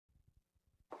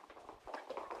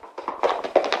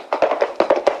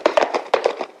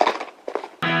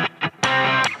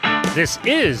This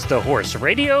is the Horse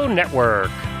Radio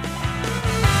Network.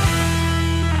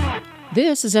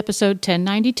 This is episode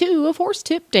 1092 of Horse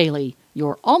Tip Daily,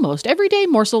 your almost everyday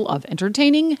morsel of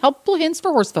entertaining, helpful hints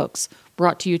for horse folks,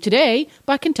 brought to you today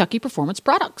by Kentucky Performance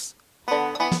Products.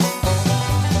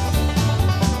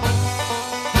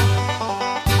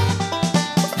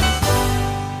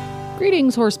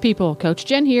 Greetings, horse people. Coach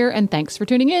Jen here, and thanks for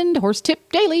tuning in to Horse Tip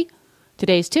Daily.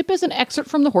 Today's tip is an excerpt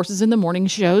from the Horses in the Morning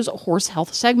show's Horse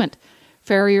Health segment.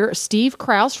 Farrier Steve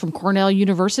Kraus from Cornell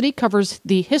University covers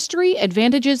the history,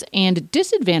 advantages, and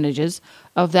disadvantages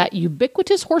of that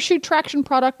ubiquitous horseshoe traction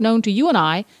product known to you and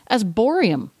I as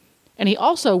Borium. And he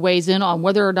also weighs in on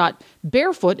whether or not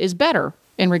barefoot is better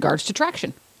in regards to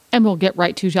traction. And we'll get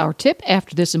right to our tip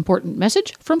after this important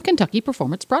message from Kentucky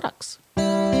Performance Products.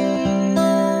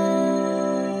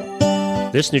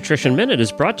 This Nutrition Minute is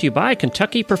brought to you by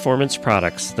Kentucky Performance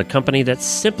Products, the company that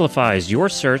simplifies your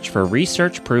search for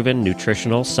research-proven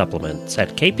nutritional supplements at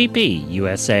kppusa.com.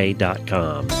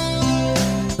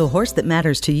 The horse that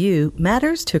matters to you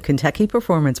matters to Kentucky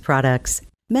Performance Products.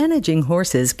 Managing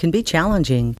horses can be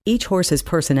challenging. Each horse's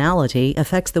personality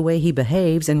affects the way he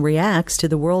behaves and reacts to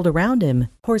the world around him.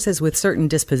 Horses with certain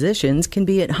dispositions can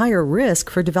be at higher risk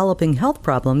for developing health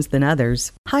problems than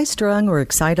others. High-strung or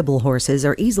excitable horses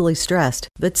are easily stressed,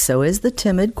 but so is the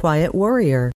timid, quiet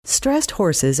warrior. Stressed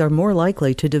horses are more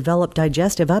likely to develop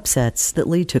digestive upsets that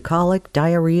lead to colic,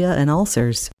 diarrhea, and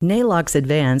ulcers. Nalox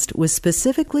Advanced was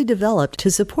specifically developed to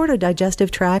support a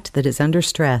digestive tract that is under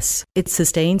stress. It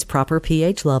sustains proper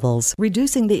pH levels,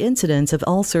 reducing the incidence of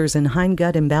ulcers and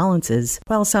hindgut imbalances,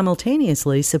 while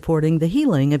simultaneously supporting the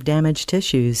healing of damaged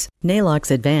tissues.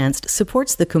 Nalox Advanced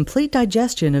supports the complete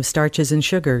digestion of starches and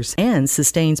sugars, and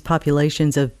sustains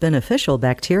populations of beneficial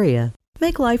bacteria.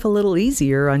 Make life a little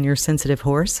easier on your sensitive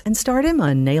horse and start him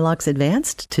on Nalox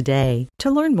Advanced today.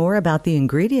 To learn more about the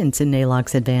ingredients in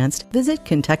Nalox Advanced, visit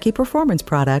Kentucky Performance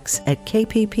Products at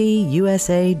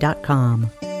kppusa.com.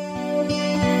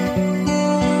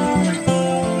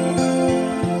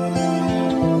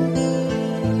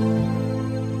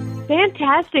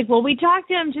 Fantastic. Well, we talked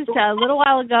to him just a little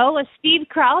while ago. Steve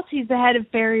Kraus, he's the head of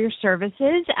Farrier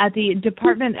Services at the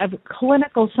Department of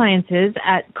Clinical Sciences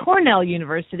at Cornell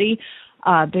University.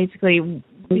 Basically,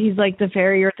 he's like the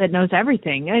farrier that knows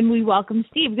everything. And we welcome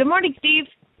Steve. Good morning, Steve.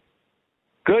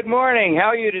 Good morning. How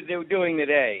are you doing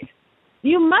today?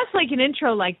 You must like an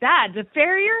intro like that. The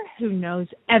farrier who knows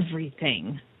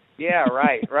everything. Yeah,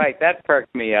 right. That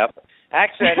perked me up.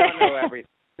 Actually, I don't know everything.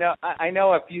 No, I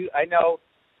know a few. I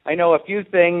know a few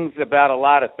things about a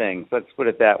lot of things. Let's put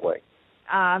it that way.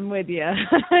 I'm with you.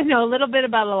 I know a little bit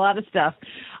about a lot of stuff.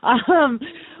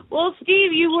 Well,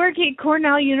 Steve, you work at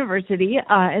Cornell University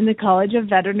in the College of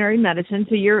Veterinary Medicine,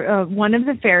 so you're one of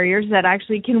the farriers that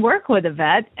actually can work with a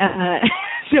vet,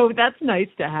 so that's nice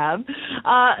to have.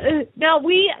 Now,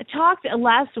 we talked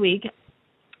last week,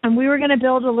 and we were going to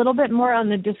build a little bit more on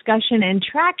the discussion and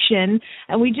traction,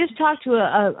 and we just talked to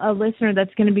a listener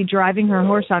that's going to be driving her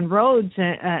horse on roads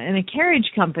in a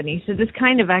carriage company, so this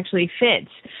kind of actually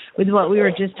fits with what we were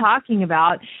just talking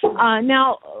about.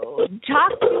 Now,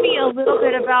 talk to me a little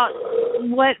bit about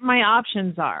what my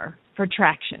options are for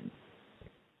traction.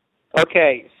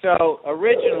 Okay, so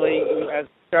originally, I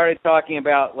started talking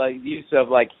about use of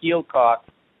heel caulk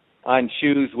on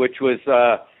shoes, which was...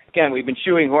 Again, we've been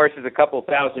shoeing horses a couple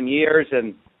thousand years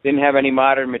and didn't have any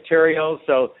modern materials,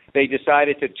 so they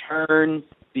decided to turn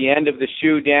the end of the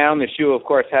shoe down. The shoe, of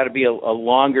course, had to be a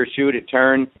longer shoe to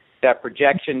turn that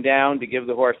projection down to give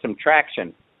the horse some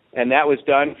traction. And that was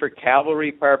done for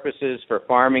cavalry purposes, for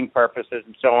farming purposes,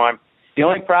 and so on. The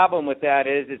only problem with that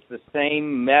is it's the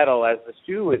same metal as the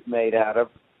shoe is made out of,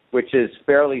 which is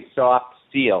fairly soft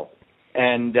steel.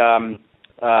 And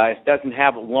it doesn't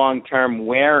have long-term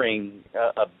wearing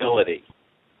ability.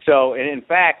 So, and in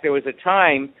fact, there was a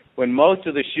time when most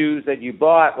of the shoes that you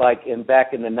bought,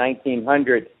 back in the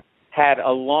 1900s, had a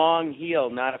long heel,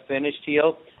 not a finished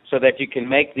heel, so that you can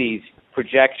make these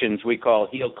projections we call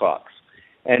heel caulks.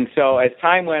 And so as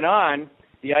time went on,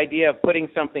 the idea of putting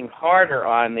something harder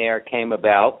on there came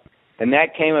about, and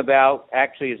that came about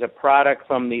actually as a product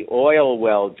from the oil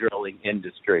well drilling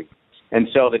industry. And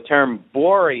so the term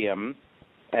borium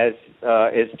is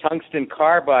tungsten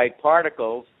carbide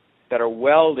particles that are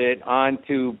welded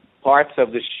onto parts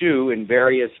of the shoe in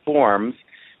various forms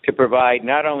to provide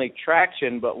not only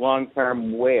traction but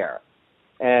long-term wear.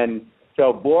 And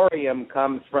so borium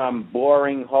comes from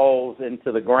boring holes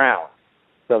into the ground.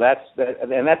 So that's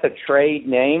a trade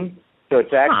name. So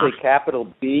it's actually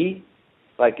capital B,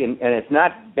 and it's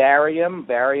not barium.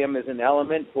 Barium is an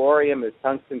element. Borium is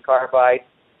tungsten carbide.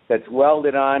 that's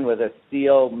welded on with a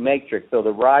steel matrix. So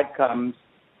the rod comes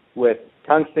with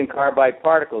tungsten carbide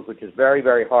particles, which is very,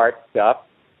 very hard stuff,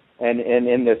 and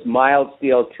in this mild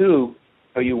steel tube.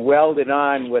 So you weld it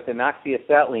on with an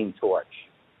oxyacetylene torch,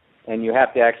 and you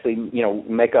have to actually,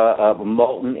 make a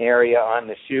molten area on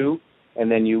the shoe, and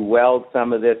then you weld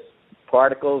some of this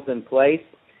particles in place,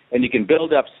 and you can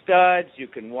build up studs. You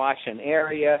can wash an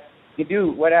area. You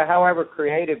do however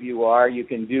creative you are. You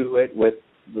can do it with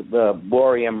the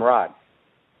Borium rod.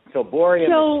 So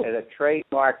Borium is a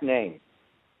trademark name.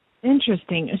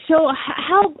 Interesting. So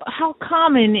how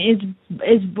common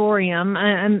is Borium,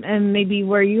 and maybe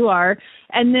where you are,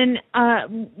 and then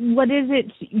what is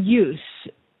its use?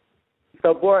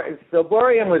 So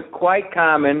Borium was quite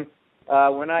common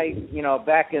when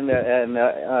back in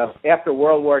the after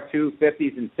World War II,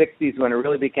 50s and 60s, when it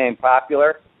really became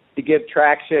popular to give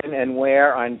traction and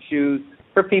wear on shoes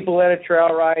for people that are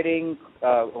trail riding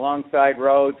alongside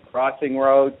roads, crossing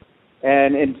roads,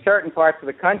 and in certain parts of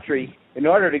the country. In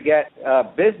order to get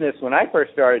business, when I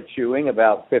first started shoeing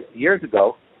about 50 years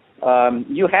ago,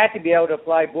 you had to be able to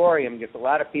apply Borium because a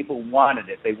lot of people wanted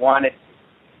it. They wanted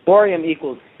Borium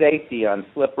equals safety on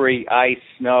slippery ice,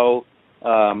 snow,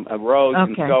 roads,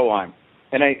 and so on.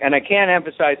 And I can't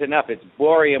emphasize enough, it's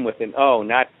Borium with an O,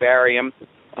 not barium.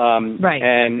 Right.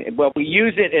 And we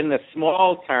use it in the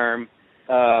small term,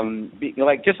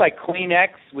 just like Kleenex.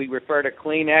 We refer to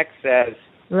Kleenex as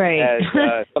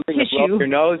something to blow your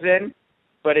nose in,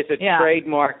 but it's a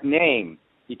trademark name.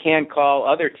 You can't call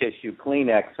other tissue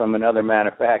Kleenex from another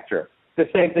manufacturer.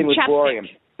 It's the same thing with Borium.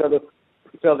 So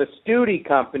the Studi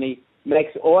company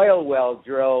makes oil well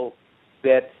drill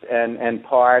bits and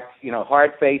parts,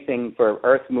 hard facing for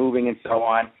earth moving and so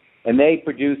on, and they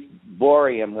produce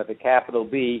Borium with a capital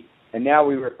B, and now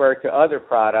we refer to other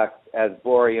products as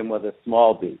Borium with a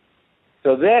small b.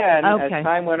 So then, as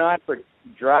time went on for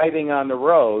driving on the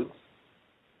roads,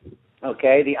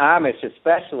 the Amish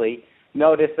especially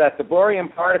noticed that the Borium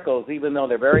particles, even though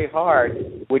they're very hard,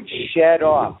 would shed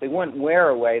off. They wouldn't wear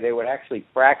away, they would actually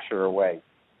fracture away.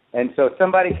 And so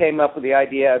somebody came up with the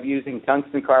idea of using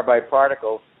tungsten carbide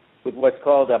particles with what's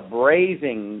called a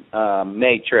brazing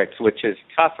matrix, which is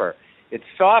tougher. It's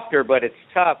softer, but it's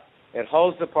tough. It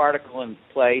holds the particle in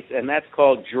place, and that's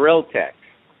called drill tex.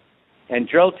 And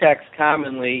drill tex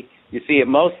commonly, you see it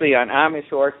mostly on Amish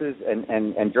horses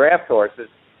and draft horses,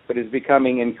 but is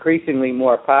becoming increasingly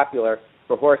more popular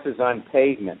for horses on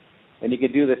pavement. And you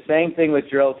can do the same thing with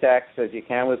drill tex as you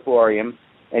can with Borium,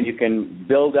 and you can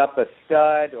build up a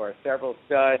stud or several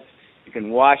studs. You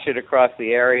can wash it across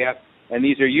the area, and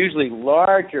these are usually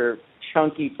larger,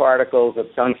 chunky particles of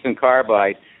tungsten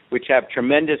carbide, which have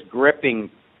tremendous gripping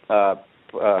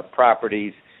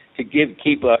properties to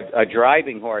keep a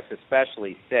driving horse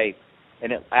especially safe,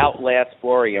 and it outlasts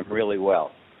Borium really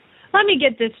well. Let me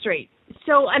get this straight.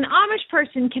 So an Amish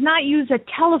person cannot use a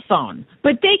telephone,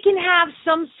 but they can have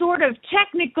some sort of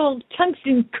technical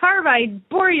tungsten carbide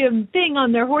Borium thing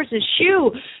on their horse's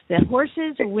shoe. The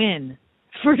horses win,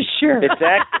 for sure.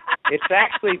 It's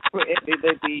actually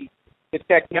the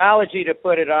technology to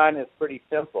put it on is pretty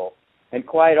simple, and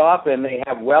quite often they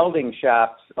have welding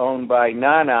shops owned by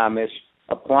non-Amish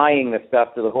applying the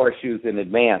stuff to the horseshoes in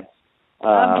advance.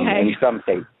 In some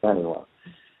cases, anyway.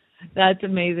 That's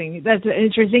amazing. That's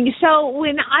interesting. So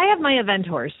when I have my event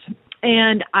horse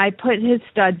and I put his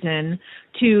studs in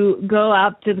to go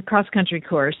out to the cross-country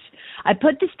course, I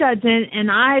put the studs in and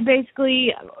I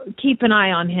basically keep an eye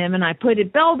on him, and I put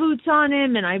bell boots on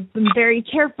him, and I've been very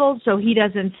careful so he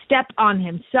doesn't step on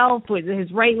himself with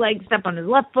his right leg, step on his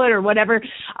left foot or whatever.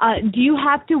 Do you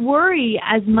have to worry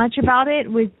as much about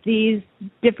it with these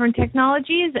different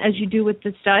technologies as you do with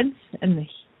the studs and the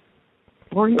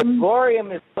Borium? If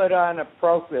Borium is put on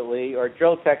appropriately or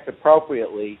drill tex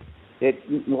appropriately, it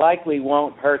likely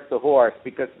won't hurt the horse,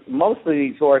 because most of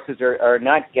these horses are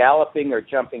not galloping or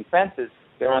jumping fences.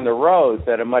 They're on the roads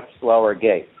at a much slower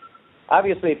gait.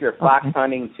 Obviously, if you're fox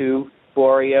hunting too,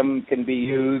 Borium can be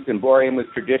used, and Borium was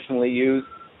traditionally used,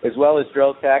 as well as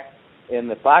drill tex in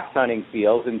the fox hunting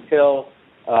fields until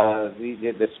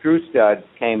the screw studs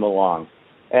came along.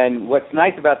 And what's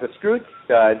nice about the screw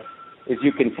studs is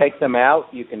you can take them out,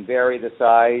 you can vary the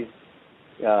size,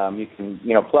 you can,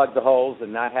 plug the holes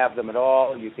and not have them at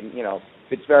all. You can, if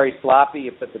it's very sloppy,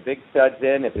 you put the big studs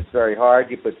in. If it's very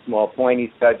hard, you put small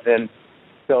pointy studs in.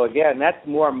 So again, that's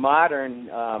more modern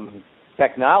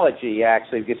technology,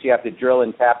 actually, because you have to drill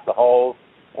and tap the holes,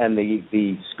 and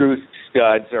the screw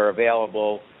studs are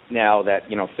available now that,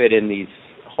 fit in these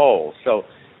holes. So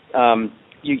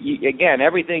again,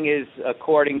 everything is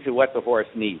according to what the horse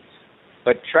needs.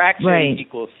 But traction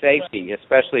equals safety,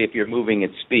 especially if you're moving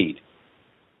at speed.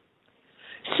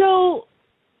 So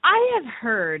I have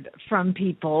heard from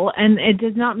people, and it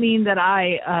does not mean that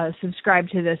I subscribe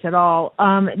to this at all,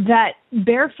 that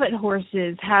barefoot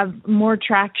horses have more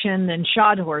traction than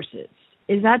shod horses.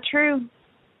 Is that true?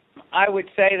 I would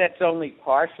say that's only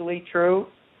partially true.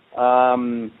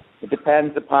 It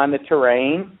depends upon the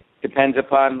terrain, depends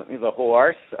upon the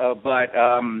horse, but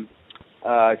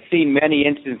I've seen many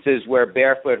instances where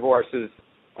barefoot horses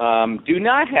do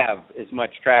not have as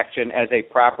much traction as a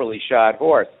properly shod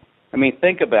horse. I mean,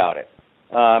 think about it.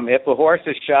 If a horse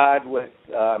is shod with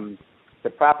the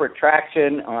proper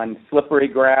traction on slippery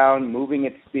ground, moving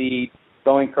at speed,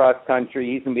 going cross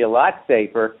country, he's going to be a lot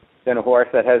safer than a horse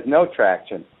that has no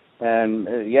traction.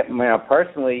 And yet,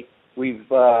 personally,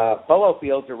 polo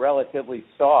fields are relatively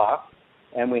soft,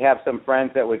 and we have some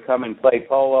friends that would come and play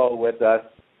polo with us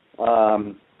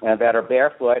and that are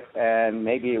barefoot, and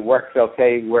maybe it works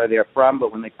okay where they're from,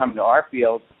 but when they come to our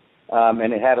field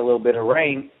and it had a little bit of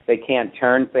rain, they can't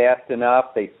turn fast enough,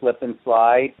 they slip and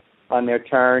slide on their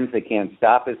turns, they can't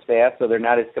stop as fast, so they're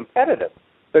not as competitive.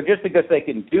 So just because they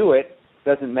can do it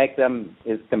doesn't make them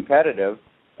as competitive.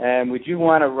 And would you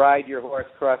want to ride your horse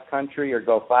cross-country or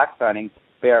go fox hunting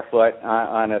barefoot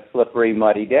on a slippery,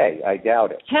 muddy day? I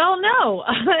doubt it. Hell no.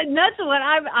 That's what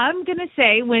I'm going to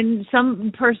say when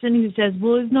some person who says,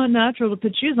 well, it's not natural to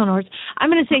put shoes on a horse. I'm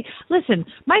going to say, listen,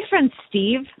 my friend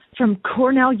Steve from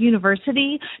Cornell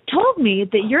University told me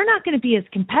that you're not going to be as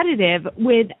competitive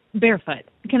with barefoot.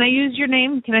 Can I use your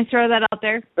name? Can I throw that out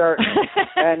there? Sure.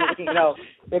 And,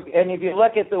 if you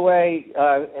look at the way,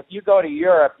 if you go to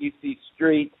Europe, you see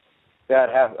streets that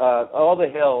have, all the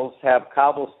hills have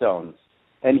cobblestones.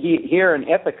 And here in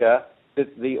Ithaca,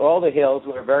 all the hills,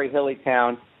 we're a very hilly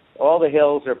town, all the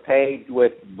hills are paved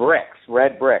with bricks,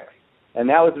 red bricks. And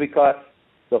that was because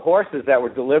the horses that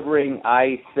were delivering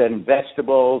ice and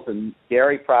vegetables and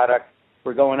dairy products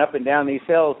were going up and down these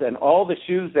hills, and all the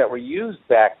shoes that were used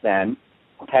back then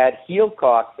had heel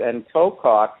caulks and toe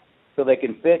caulks so they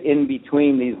can fit in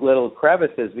between these little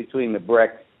crevices between the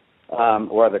bricks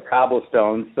or the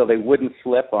cobblestones so they wouldn't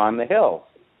slip on the hills.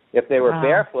 If they were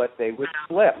barefoot, they would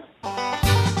slip.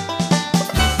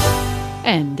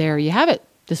 And there you have it.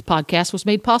 This podcast was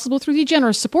made possible through the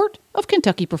generous support of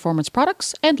Kentucky Performance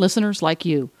Products and listeners like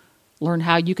you. Learn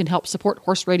how you can help support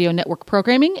Horse Radio Network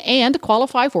programming and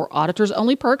qualify for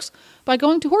auditors-only perks by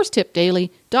going to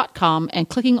horsetipdaily.com and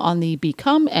clicking on the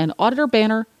Become an Auditor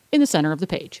banner in the center of the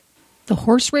page. The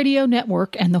Horse Radio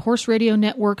Network and the Horse Radio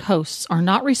Network hosts are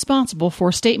not responsible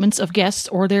for statements of guests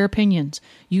or their opinions.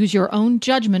 Use your own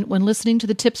judgment when listening to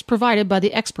the tips provided by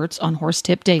the experts on Horse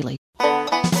Tip Daily.